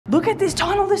Look at this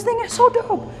tunnel. This thing is so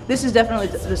dope. This is definitely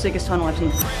the sickest tunnel I've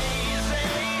seen.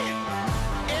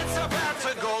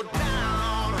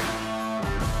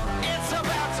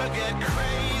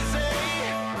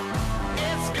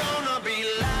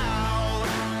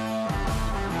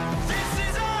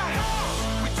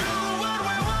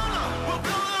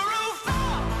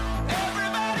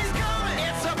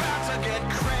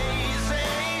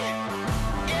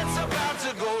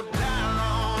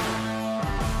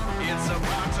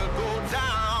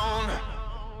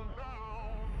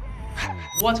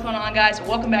 What's going on, guys?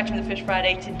 Welcome back to the Fish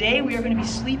Friday. Today we are going to be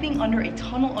sleeping under a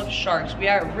tunnel of sharks. We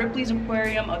are at Ripley's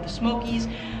Aquarium of the Smokies.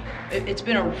 It's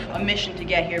been a mission to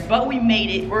get here, but we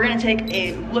made it. We're going to take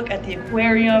a look at the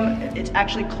aquarium. It's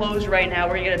actually closed right now.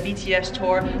 We're going to get a BTS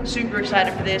tour. Super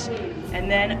excited for this. And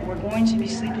then we're going to be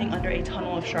sleeping under a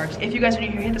tunnel of sharks. If you guys are new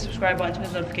here, hit the subscribe button, turn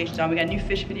those notifications on. We got new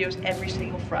fish videos every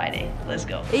single Friday. Let's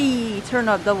go. Hey, turn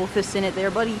up double fist in it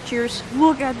there, buddy. Cheers.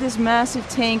 Look at this massive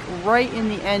tank right in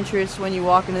the entrance when you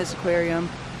walk into this aquarium.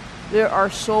 There are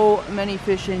so many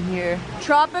fish in here.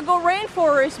 Tropical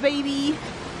rainforest, baby.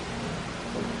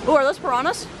 Oh, are those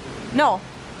piranhas? No.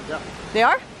 Yeah. They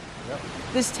are? Yep.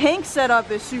 This tank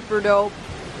setup is super dope.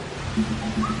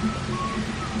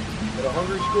 A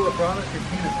hungry school of piranhas can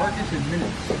feed a carcass in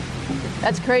minutes.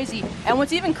 That's crazy. And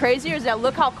what's even crazier is that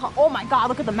look how, oh my God,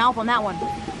 look at the mouth on that one.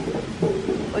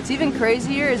 What's even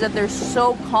crazier is that they're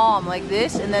so calm like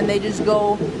this, and then they just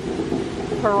go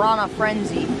piranha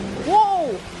frenzy.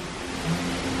 Whoa!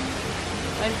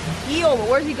 An eel, but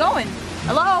where's he going?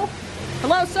 Hello?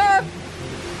 Hello, sir?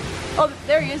 Oh,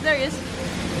 there he is, there he is.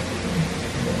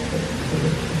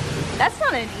 That's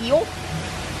not an eel.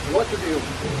 What's an eel?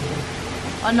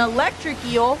 An electric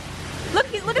eel. Look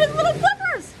at his little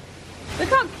flippers. Look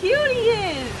how cute he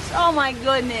is. Oh my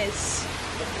goodness.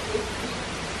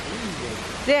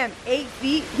 Damn, 8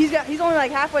 feet. He's only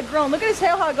like halfway grown. Look at his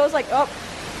tail, how it goes like up.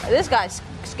 This guy's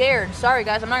scared. Sorry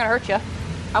guys, I'm not gonna hurt you.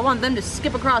 I want them to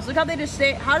skip across. Look how they just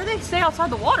stay. How do they stay outside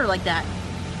the water like that?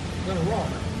 He's on a rock.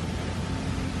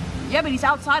 Yeah, but he's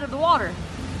outside of the water.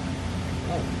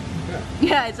 Oh.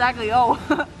 Yeah, exactly. Oh.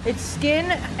 Its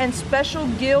skin and special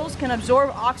gills can absorb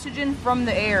oxygen from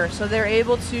the air, so they're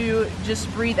able to just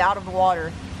breathe out of the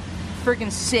water.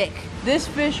 Freaking sick. This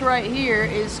fish right here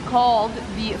is called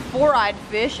the four-eyed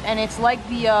fish, and it's like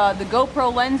the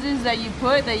GoPro lenses that you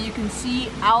put that you can see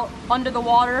out under the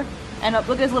water. And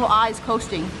look at his little eyes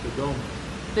coasting. The dome.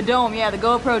 The dome, yeah, the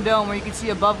GoPro dome where you can see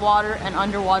above water and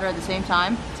underwater at the same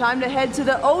time. Time to head to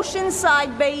the ocean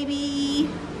side, baby.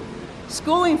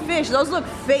 Schooling fish, those look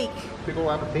fake. Big old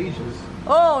amputations.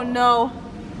 Oh no.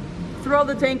 Throw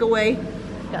the tank away.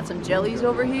 Got some jellies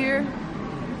over here.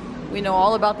 We know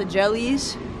all about the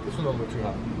jellies. This one don't look too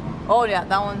hot. Oh yeah,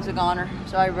 that one's a goner.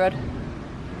 Sorry, bud.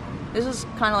 This is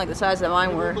kind of like the size that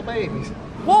mine were. Little babies.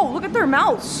 Whoa, look at their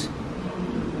mouths.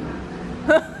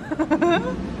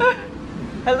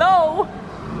 Hello?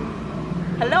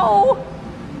 Hello?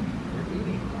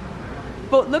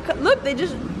 But look, they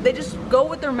just go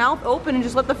with their mouth open and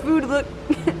just let the food look.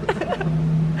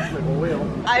 Like a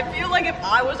whale. I feel like if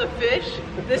I was a fish,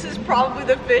 this is probably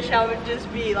the fish I would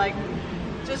just be like,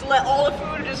 just let all the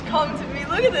food just come to me.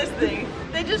 Look at this thing.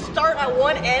 They just start at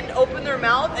one end, open their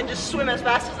mouth, and just swim as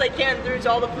fast as they can through to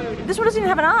all the food. This one doesn't even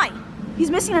have an eye. He's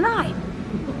missing an eye.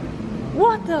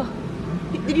 What the?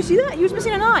 Did you see that? He was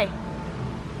missing an eye.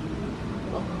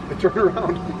 I turned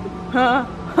around.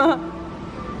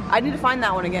 I need to find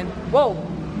that one again. Whoa,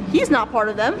 he's not part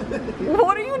of them.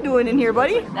 What are you doing in here,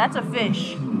 buddy? That's a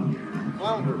fish.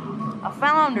 Flounder. A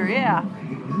flounder, yeah.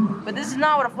 But this is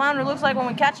not what a flounder looks like when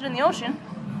we catch it in the ocean.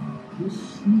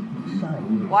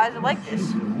 Why is it like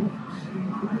this?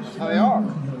 That's how they are.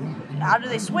 How do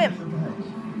they swim?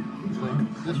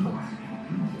 This way.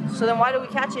 So then why do we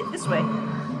catch it this way?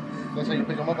 That's how you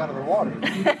pick them up out of the water.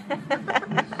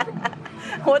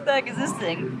 What the heck is this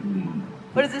thing?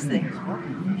 What is this thing?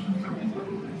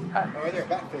 Right there,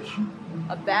 batfish.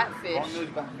 A batfish.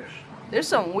 Long-nosed batfish. There's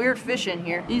some weird fish in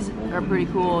here. These are pretty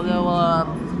cool. They'll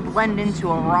blend into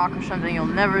a rock or something. You'll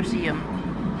never see them.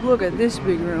 Look at this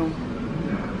big room.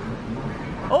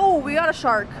 Oh, we got a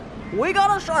shark. We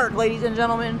got a shark, ladies and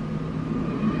gentlemen.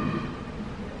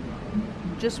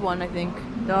 Just one, I think.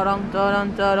 Da-dum,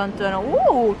 da-dum, da-dum, da-dum.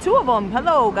 Ooh, 2 of them.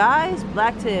 Hello, guys.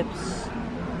 Black tips.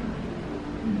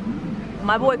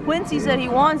 My boy Quincy said he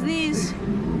wants these.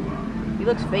 He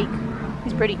looks fake.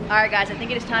 He's pretty. All right, guys, I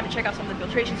think it is time to check out some of the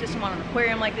filtration system on an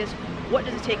aquarium like this. What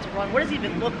does it take to run? What does it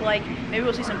even look like? Maybe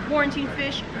we'll see some quarantine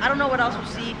fish. I don't know what else we'll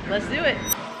see. Let's do it.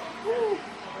 Woo.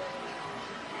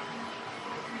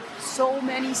 So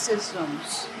many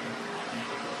systems.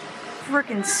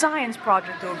 freaking science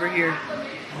project over here.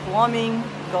 Plumbing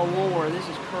galore. This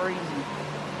is crazy.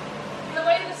 The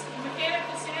way the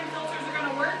mechanical sand filters are going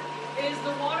to work is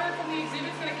the water from the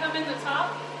exhibit's going to come in the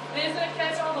top, and it's going to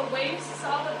catch all the waste,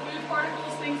 solid food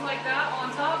particles, things like that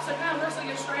on top. So it kind of works like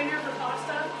a strainer for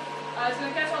pasta. It's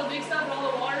going to catch all the big stuff, and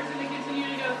all the water is going to continue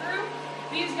to go through.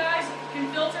 These guys can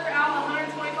filter out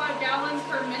 125 gallons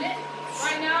per minute.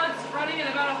 Right now it's running at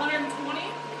about 120,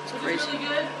 which is really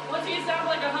good. Once it gets down to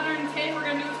like 110, we're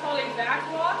going to do what's called a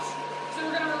backwash. So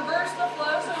we're going to reverse the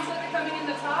flow, so instead of it coming in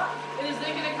the top, it is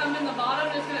then going to come in the bottom,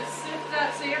 and it's going to sift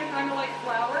that sand kind of like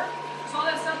flour. So all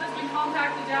that stuff that's been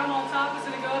compacted down on top is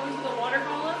going to go up into the water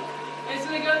column, and it's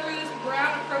going to go through this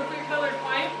brown appropriate colored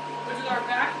pipe, which is our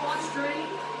backwash drain.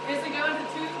 And it's going to go into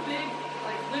two big,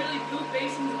 like literally poop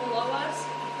basins below us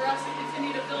for us to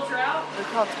continue to filter out. Look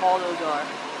how tall those are.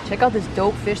 Check out this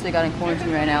dope fish they got in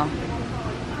quarantine right now.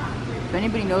 If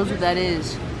anybody knows what that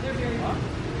is,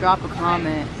 drop a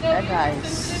comment. That guy is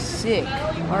sick.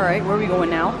 Alright, where are we going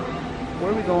now?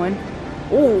 Where are we going?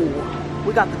 Oh,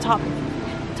 we got the top.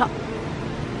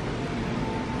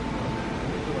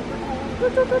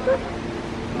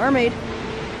 Mermaid.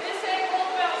 This tank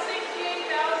holds about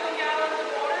 68,000 gallons of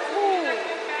water, so we use that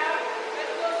good math.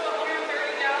 That's close to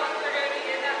 130 gallons that are going to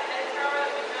be in that head tower that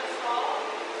we just saw.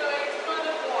 So it's a ton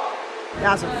of water.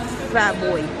 That's a fat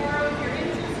boy.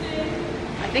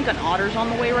 I think an otter's on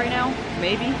the way right now.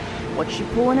 Maybe. What's she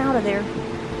pulling out of there?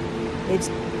 It's...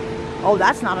 Oh,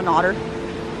 that's not an otter.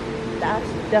 That's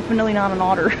definitely not an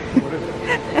otter. What is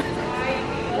it?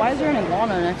 Why is there an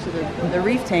iguana next to the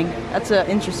reef tank? That's an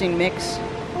interesting mix.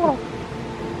 Oh.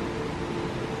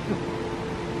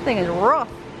 This thing is rough.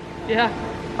 Yeah.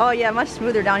 Oh yeah, much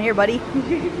smoother down here, buddy.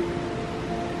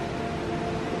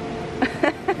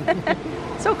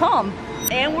 So calm.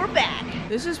 And we're back.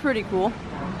 This is pretty cool.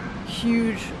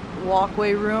 Huge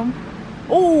walkway room.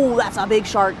 Oh, that's a big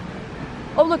shark.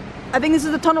 Oh look, I think this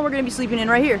is the tunnel we're gonna be sleeping in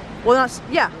right here. Well, not,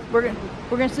 yeah, we're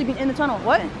gonna sleep in the tunnel.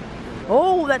 What?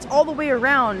 Oh, that's all the way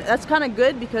around. That's kind of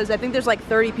good because I think there's like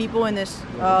 30 people in this,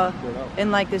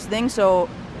 in like this thing. So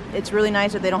it's really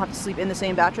nice that they don't have to sleep in the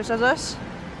same mattress as us.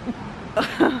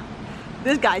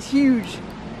 This guy's huge.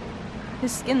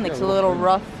 His skin looks a little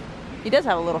rough. He does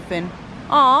have a little fin.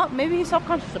 Aw, maybe he's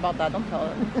self-conscious about that. Don't tell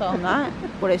him that.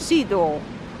 What I see though.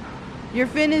 Your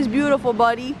fin is beautiful,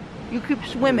 buddy. You keep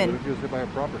swimming. If you was hit by a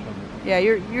prop or something. Yeah,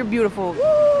 you're beautiful.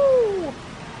 Woo!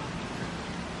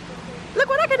 Look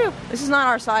what I can do. This is not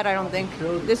our side, I don't think.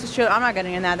 This is chill. I'm not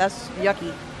getting in that. That's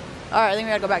yucky. All right, I think we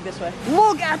gotta go back this way.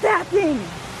 Look at that thing.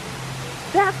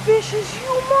 That fish is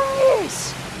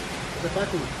humongous. The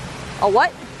pacu. A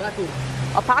what? Pacu.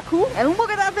 A pacu? And look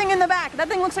at that thing in the back. That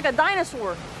thing looks like a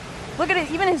dinosaur. Look at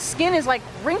it. Even his skin is like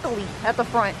wrinkly at the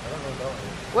front. I don't know that one.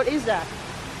 What is that?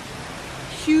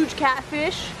 Huge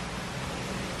catfish.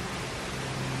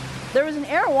 There was an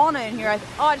arowana in here.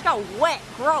 Oh, I just got wet.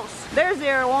 Gross. There's the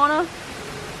arowana.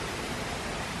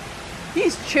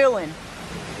 He's chilling.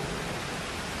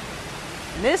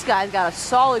 And this guy's got a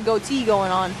solid goatee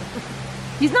going on.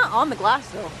 He's not on the glass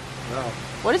though. No.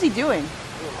 What is he doing?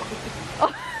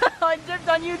 Oh, I dipped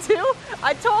on you too?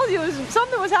 I told you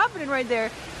something was happening right there.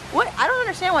 What? I don't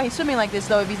understand why he's swimming like this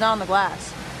though if he's not on the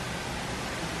glass.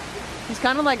 He's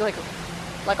kind of like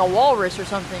a walrus or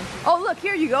something. Oh look,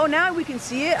 here you go. Now we can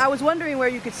see it. I was wondering where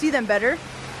you could see them better.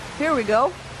 Here we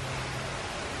go.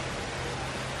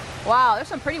 Wow, there's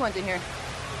some pretty ones in here.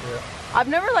 Yeah. I've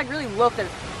never like really looked at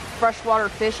freshwater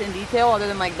fish in detail other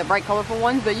than like the bright colorful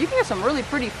ones, but you can get some really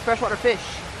pretty freshwater fish.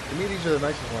 To me, these are the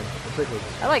nicest ones. The big ones.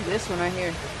 I like this one right here.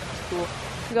 It's cool.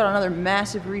 We got another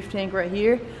massive reef tank right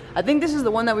here. I think this is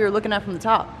the one that we were looking at from the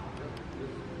top.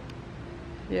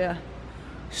 Yeah.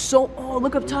 So, oh,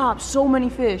 look up top. So many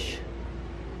fish.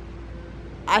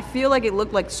 I feel like it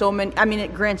looked like so many. I mean,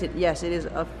 granted, yes, it is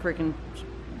a freaking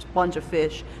bunch of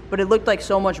fish, but it looked like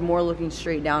so much more looking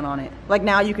straight down on it. Like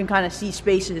now you can kind of see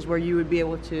spaces where you would be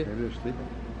able to. Maybe they're sleeping.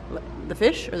 The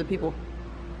fish or the people?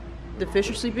 The fish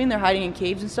are sleeping. They're hiding in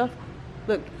caves and stuff.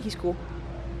 Look, he's cool.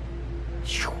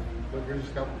 Look, here's a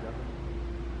scalp.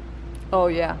 Oh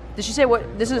yeah. Did she say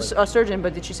what? This is a sturgeon,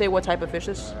 but did she say what type of fish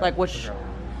this? Like which?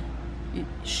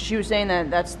 She was saying that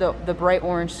that's the bright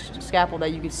orange scalpel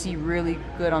that you could see really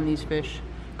good on these fish,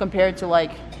 compared to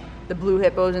like the blue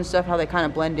hippos and stuff. How they kind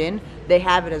of blend in. They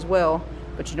have it as well,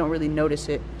 but you don't really notice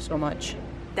it so much.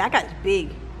 That guy's big.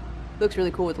 Looks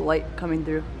really cool with the light coming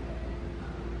through.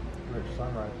 Look,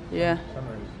 sunrise. Yeah.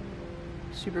 Sunrise.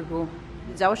 Super cool.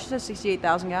 Is that what she said?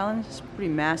 68,000 gallons? It's a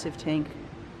pretty massive tank.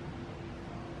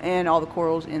 And all the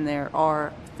corals in there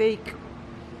are fake.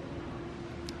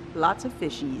 Lots of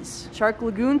fishies. Shark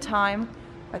Lagoon time.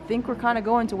 I think we're kind of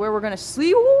going to where we're gonna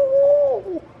sleep.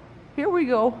 Ooh, here we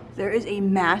go. There is a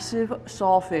massive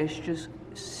sawfish just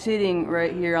sitting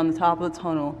right here on the top of the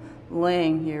tunnel,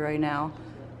 laying here right now.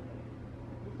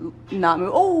 Not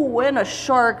move. Oh, and a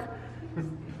shark.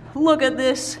 Look at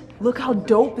this. Look how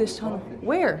dope this tunnel.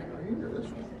 Where?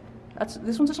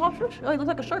 This one's a sawfish? Oh, he looks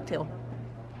like a shark tail.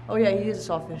 Oh yeah, he is a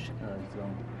sawfish.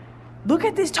 Look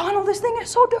at this tunnel. This thing is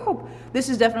so dope. This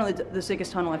is definitely the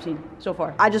sickest tunnel I've seen so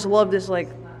far. I just love this, like,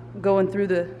 going through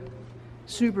the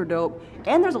super dope.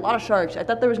 And there's a lot of sharks. I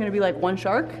thought there was gonna be like one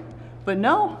shark, but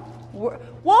no.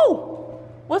 Whoa!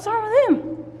 What's wrong with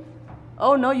him?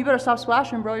 Oh no, you better stop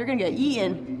splashing, bro. You're gonna get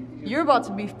eaten. You're about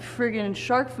to be friggin'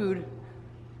 shark food.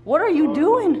 What are you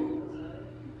doing?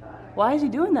 Why is he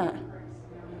doing that?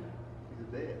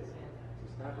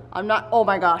 I'm not, oh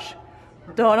my gosh.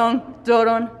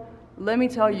 Dodon. Let me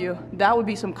tell you, that would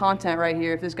be some content right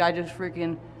here if this guy just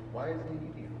freaking... Why is he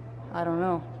eating? I don't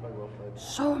know.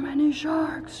 So many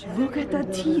sharks. Look at the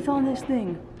teeth on this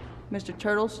thing. Mr.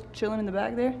 Turtle's chilling in the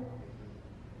back there.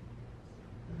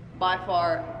 By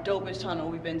far, dopest tunnel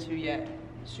we've been to yet.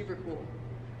 Super cool.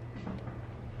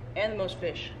 And the most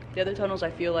fish. The other tunnels,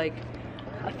 I feel like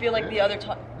the other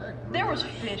tunnel, there was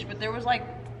fish, but there was like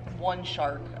one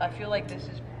shark. I feel like this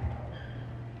is,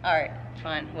 all right,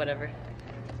 fine, whatever.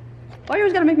 Why you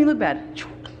always gotta make me look bad?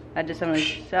 I just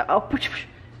definitely, oh,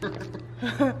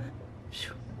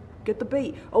 get the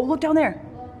bait. Oh, look down there.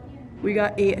 We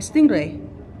got a stingray.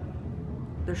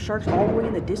 There's sharks all the way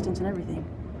in the distance and everything.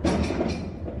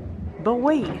 But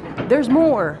wait, there's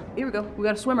more. Here we go, we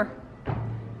got a swimmer.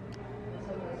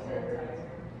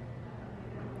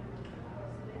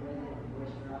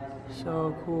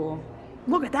 So cool.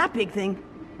 Look at that big thing.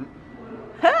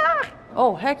 Ha!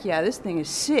 Oh, heck yeah, this thing is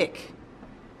sick.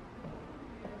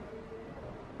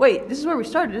 Wait, this is where we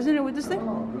started, isn't it, with this thing?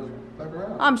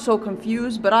 I'm so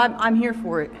confused, but I'm here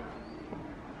for it.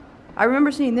 I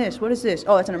remember seeing this. What is this?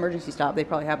 Oh, that's an emergency stop. They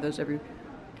probably have those every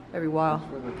while.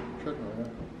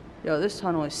 Yo, this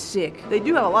tunnel is sick. They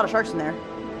do have a lot of sharks in there,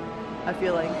 I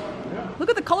feel like. Look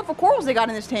at the colorful corals they got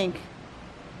in this tank.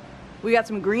 We got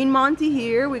some green Monty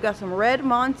here. We got some red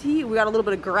Monty. We got a little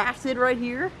bit of grafted right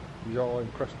here. He's all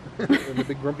encrusted. And the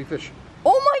big grumpy fish.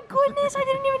 Oh my goodness, I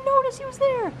didn't even notice he was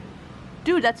there.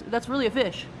 Dude, that's really a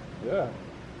fish. Yeah.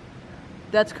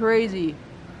 That's crazy.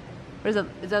 What is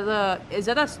that? Is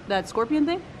that that scorpion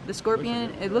thing? The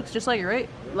scorpion, it looks just like it, right?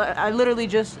 I literally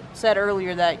just said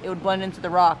earlier that it would blend into the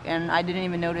rock, and I didn't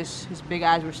even notice his big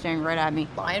eyes were staring right at me.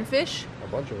 Lionfish? A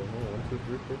bunch of them. 1, 2,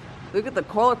 3, 4. Look at the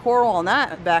coral on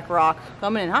that back rock,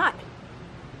 coming in hot.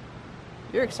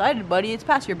 You're excited, buddy. It's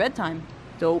past your bedtime.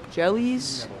 Dope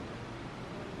jellies.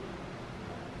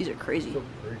 These are crazy. So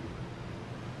crazy.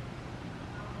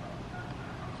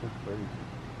 So crazy.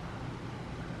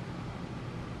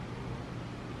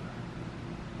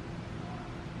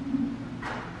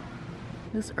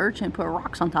 This urchin put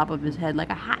rocks on top of his head like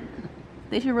a hat.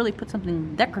 They should really put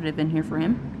something decorative in here for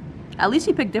him. At least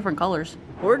he picked different colors.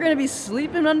 We're gonna be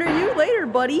sleeping under you later,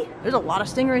 buddy. There's a lot of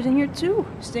stingrays in here too.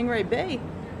 Stingray Bay.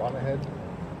 Bonnethead.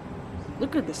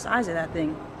 Look at the size of that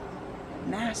thing.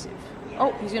 Massive.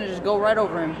 Oh, he's gonna just go right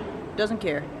over him. Doesn't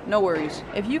care. No worries.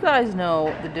 If you guys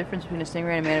know the difference between a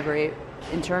stingray and a manta ray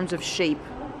in terms of shape,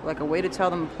 like a way to tell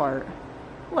them apart,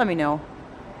 let me know.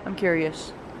 I'm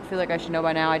curious. I feel like I should know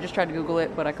by now. I just tried to Google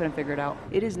it, but I couldn't figure it out.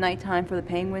 It is nighttime for the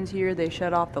penguins here. They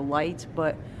shut off the lights,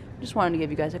 but just wanted to give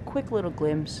you guys a quick little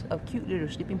glimpse of cute little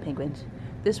sleeping penguins.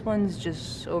 This one's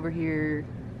just over here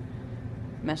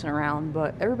messing around,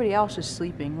 but everybody else is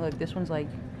sleeping. Look, this one's like,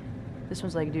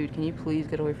 dude, can you please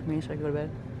get away from me so I can go to bed?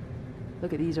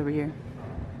 Look at these over here.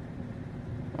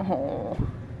 Oh,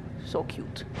 so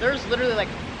cute. There's literally like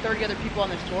 30 other people on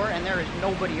this tour, and there is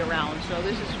nobody around, so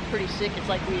this is pretty sick. It's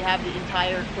like we have the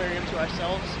entire aquarium to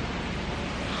ourselves.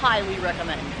 Highly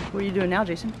recommend. What are you doing now,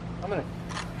 Jason? I'm gonna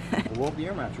blow up the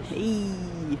air mattress. Hey,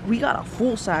 we got a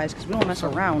full size because we don't mess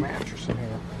around. Mattress in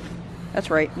here.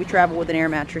 That's right, we travel with an air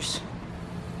mattress.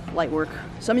 Light work.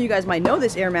 Some of you guys might know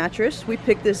this air mattress. We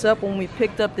picked this up when we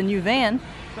picked up the new van. Is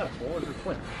that a full or is it a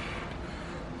twin?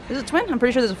 Is it a twin? I'm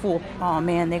pretty sure there's a full. Oh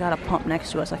man, they got a pump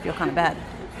next to us. I feel kind of bad.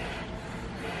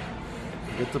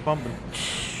 Get to pumping.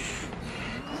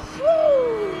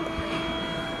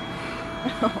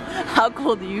 How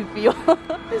cool do you feel?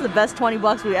 This is the best 20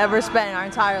 bucks we ever spent in our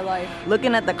entire life.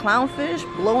 Looking at the clownfish,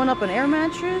 blowing up an air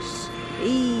mattress.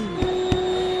 Hey.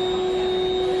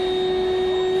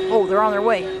 Oh, they're on their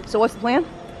way. So what's the plan?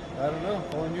 I don't know.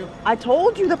 Calling you. I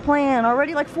told you the plan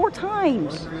already like 4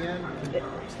 times. Going to the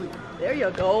end. Sleep. There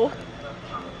you go.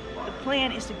 The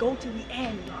plan is to go to the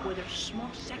end where there's small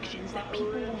sections that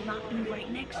people will not be right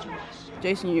next to us.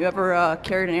 Jason, you ever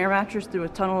carried an air mattress through a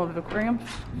tunnel of an aquarium?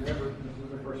 Never. This is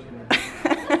the first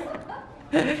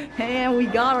time. And we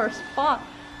got our spot.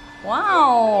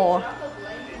 Wow.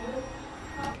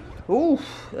 Oof,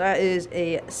 that is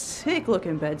a sick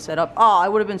looking bed setup. Oh, I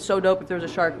would have been so dope if there was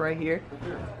a shark right here.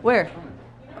 Where?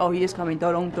 Oh, he is coming.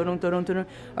 Dodong, dodong, dodong, dodong.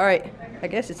 All right, I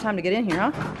guess it's time to get in here,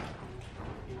 huh?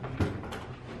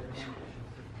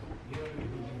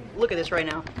 Look at this right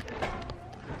now.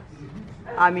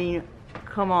 I mean,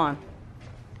 come on.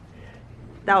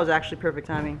 That was actually perfect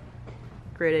timing.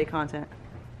 Grade A content.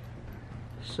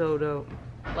 So dope.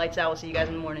 Lights out. We'll see you guys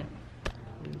in the morning.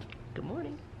 Good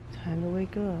morning. Time to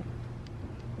wake up.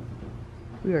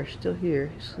 We are still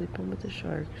here, sleeping with the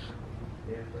sharks.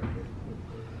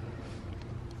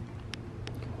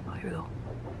 Oh, here we go.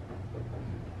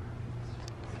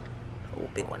 Oh,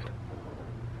 big one.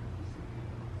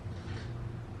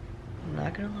 I'm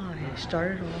not gonna lie, I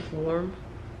started off warm.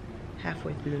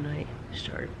 Halfway through the night, it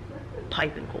started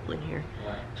piping cold in here.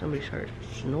 Somebody started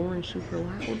snoring super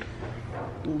loud.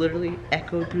 Literally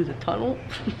echoed through the tunnel.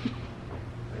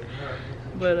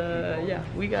 But yeah,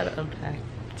 we gotta unpack.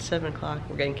 It's 7 o'clock,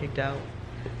 we're getting kicked out.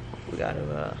 We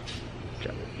gotta,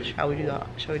 shall we do that?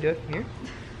 Shall we do it from here?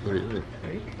 Ready?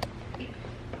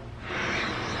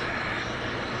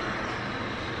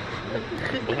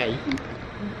 Hey.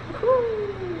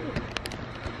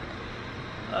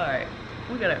 Alright,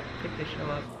 we gotta pick this show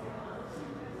up.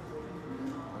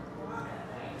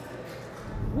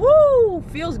 Woo!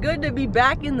 Feels good to be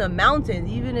back in the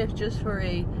mountains, even if just for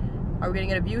a... Are we gonna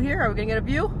get a view here? Are we gonna get a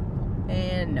view?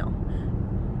 And no.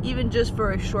 Even just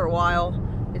for a short while.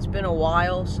 It's been a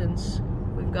while since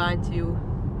we've gotten to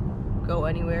go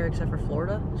anywhere except for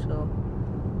Florida, so...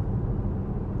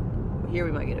 Here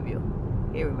we might get a view.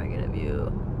 Here we might get a view.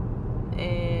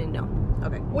 And no.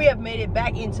 Okay. We have made it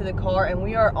back into the car and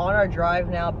we are on our drive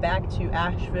now back to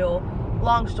Asheville.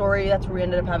 Long story, that's where we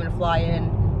ended up having to fly in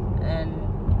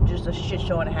and just a shit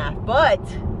show and a half. But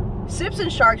Sips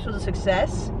and Sharks was a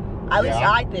success. At least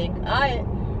I think.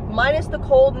 Minus the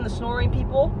cold and the snoring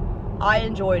people, I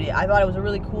enjoyed it. I thought it was a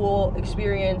really cool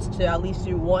experience to at least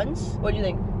do once. What do you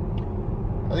think?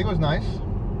 I think it was nice.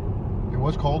 It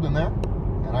was cold in there,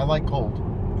 and I like cold.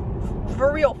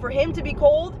 For real, for him to be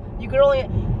cold, you could only,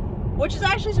 which is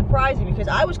actually surprising because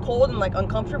I was cold and like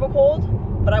uncomfortable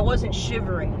cold, but I wasn't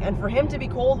shivering. And for him to be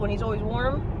cold when he's always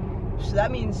warm, so that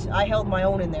means I held my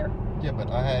own in there. Yeah, but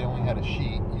I only had a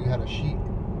sheet. You had a sheet,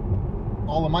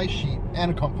 all of my sheet,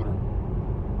 and a comforter.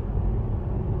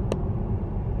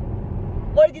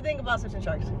 What did you think about Sips and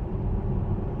Sharks?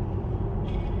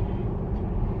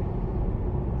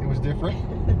 It was different.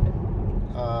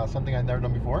 Something I'd never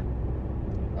done before.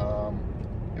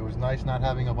 It was nice not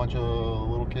having a bunch of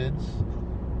little kids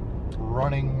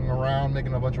running around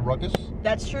making a bunch of ruckus.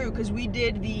 That's true, because we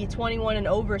did the 21 and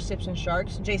over Sips and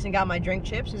Sharks. Jason got my drink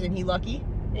chips. Isn't he lucky?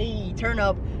 Hey, turn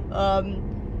up.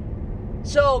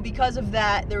 So because of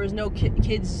that, there was no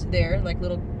kids there, like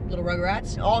little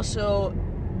rugrats. Also,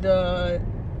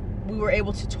 we were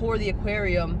able to tour the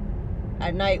aquarium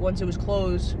at night once it was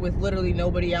closed with literally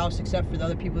nobody else except for the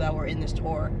other people that were in this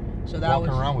tour. So that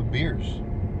Walking around with beers.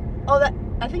 Oh,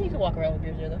 I think you can walk around with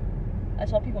beers there though. I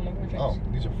saw people remember drinks. Oh,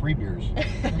 these are free beers.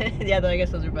 Yeah, though I guess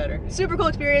those are better. Super cool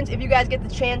experience. If you guys get the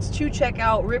chance to check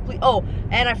out Ripley. Oh,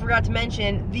 and I forgot to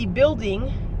mention, the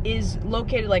building is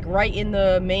located like right in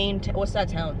the main, what's that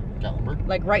town? Gatlinburg.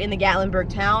 Like right in the Gatlinburg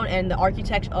town, and the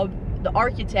architecture of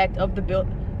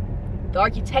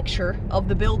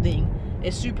the building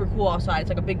is super cool outside. It's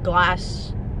like a big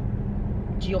glass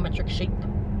geometric shape.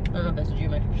 I don't know if that's a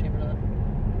geometric shape or not.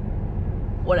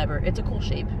 Whatever, it's a cool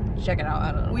shape. Check it out.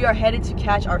 I don't know. We are headed to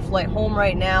catch our flight home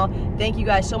right now. Thank you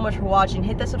guys so much for watching.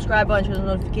 Hit that subscribe button, turn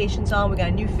the notifications on. We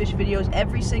got new fish videos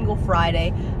every single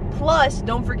Friday. Plus,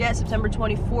 don't forget September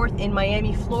 24th in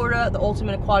Miami, Florida, the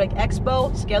Ultimate Aquatic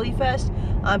Expo, Skelly Fest.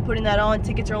 I'm putting that on.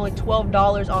 Tickets are only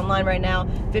 $12 online right now,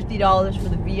 $50 for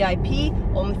the VIP,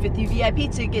 only 50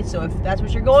 VIP tickets. So if that's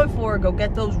what you're going for, go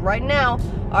get those right now.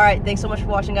 All right, thanks so much for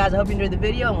watching, guys. I hope you enjoyed the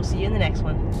video, and we'll see you in the next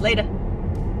one. Later.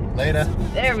 Later.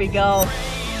 There we go.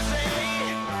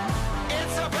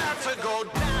 It's about to go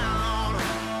down.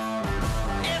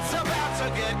 It's about to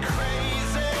get crazy.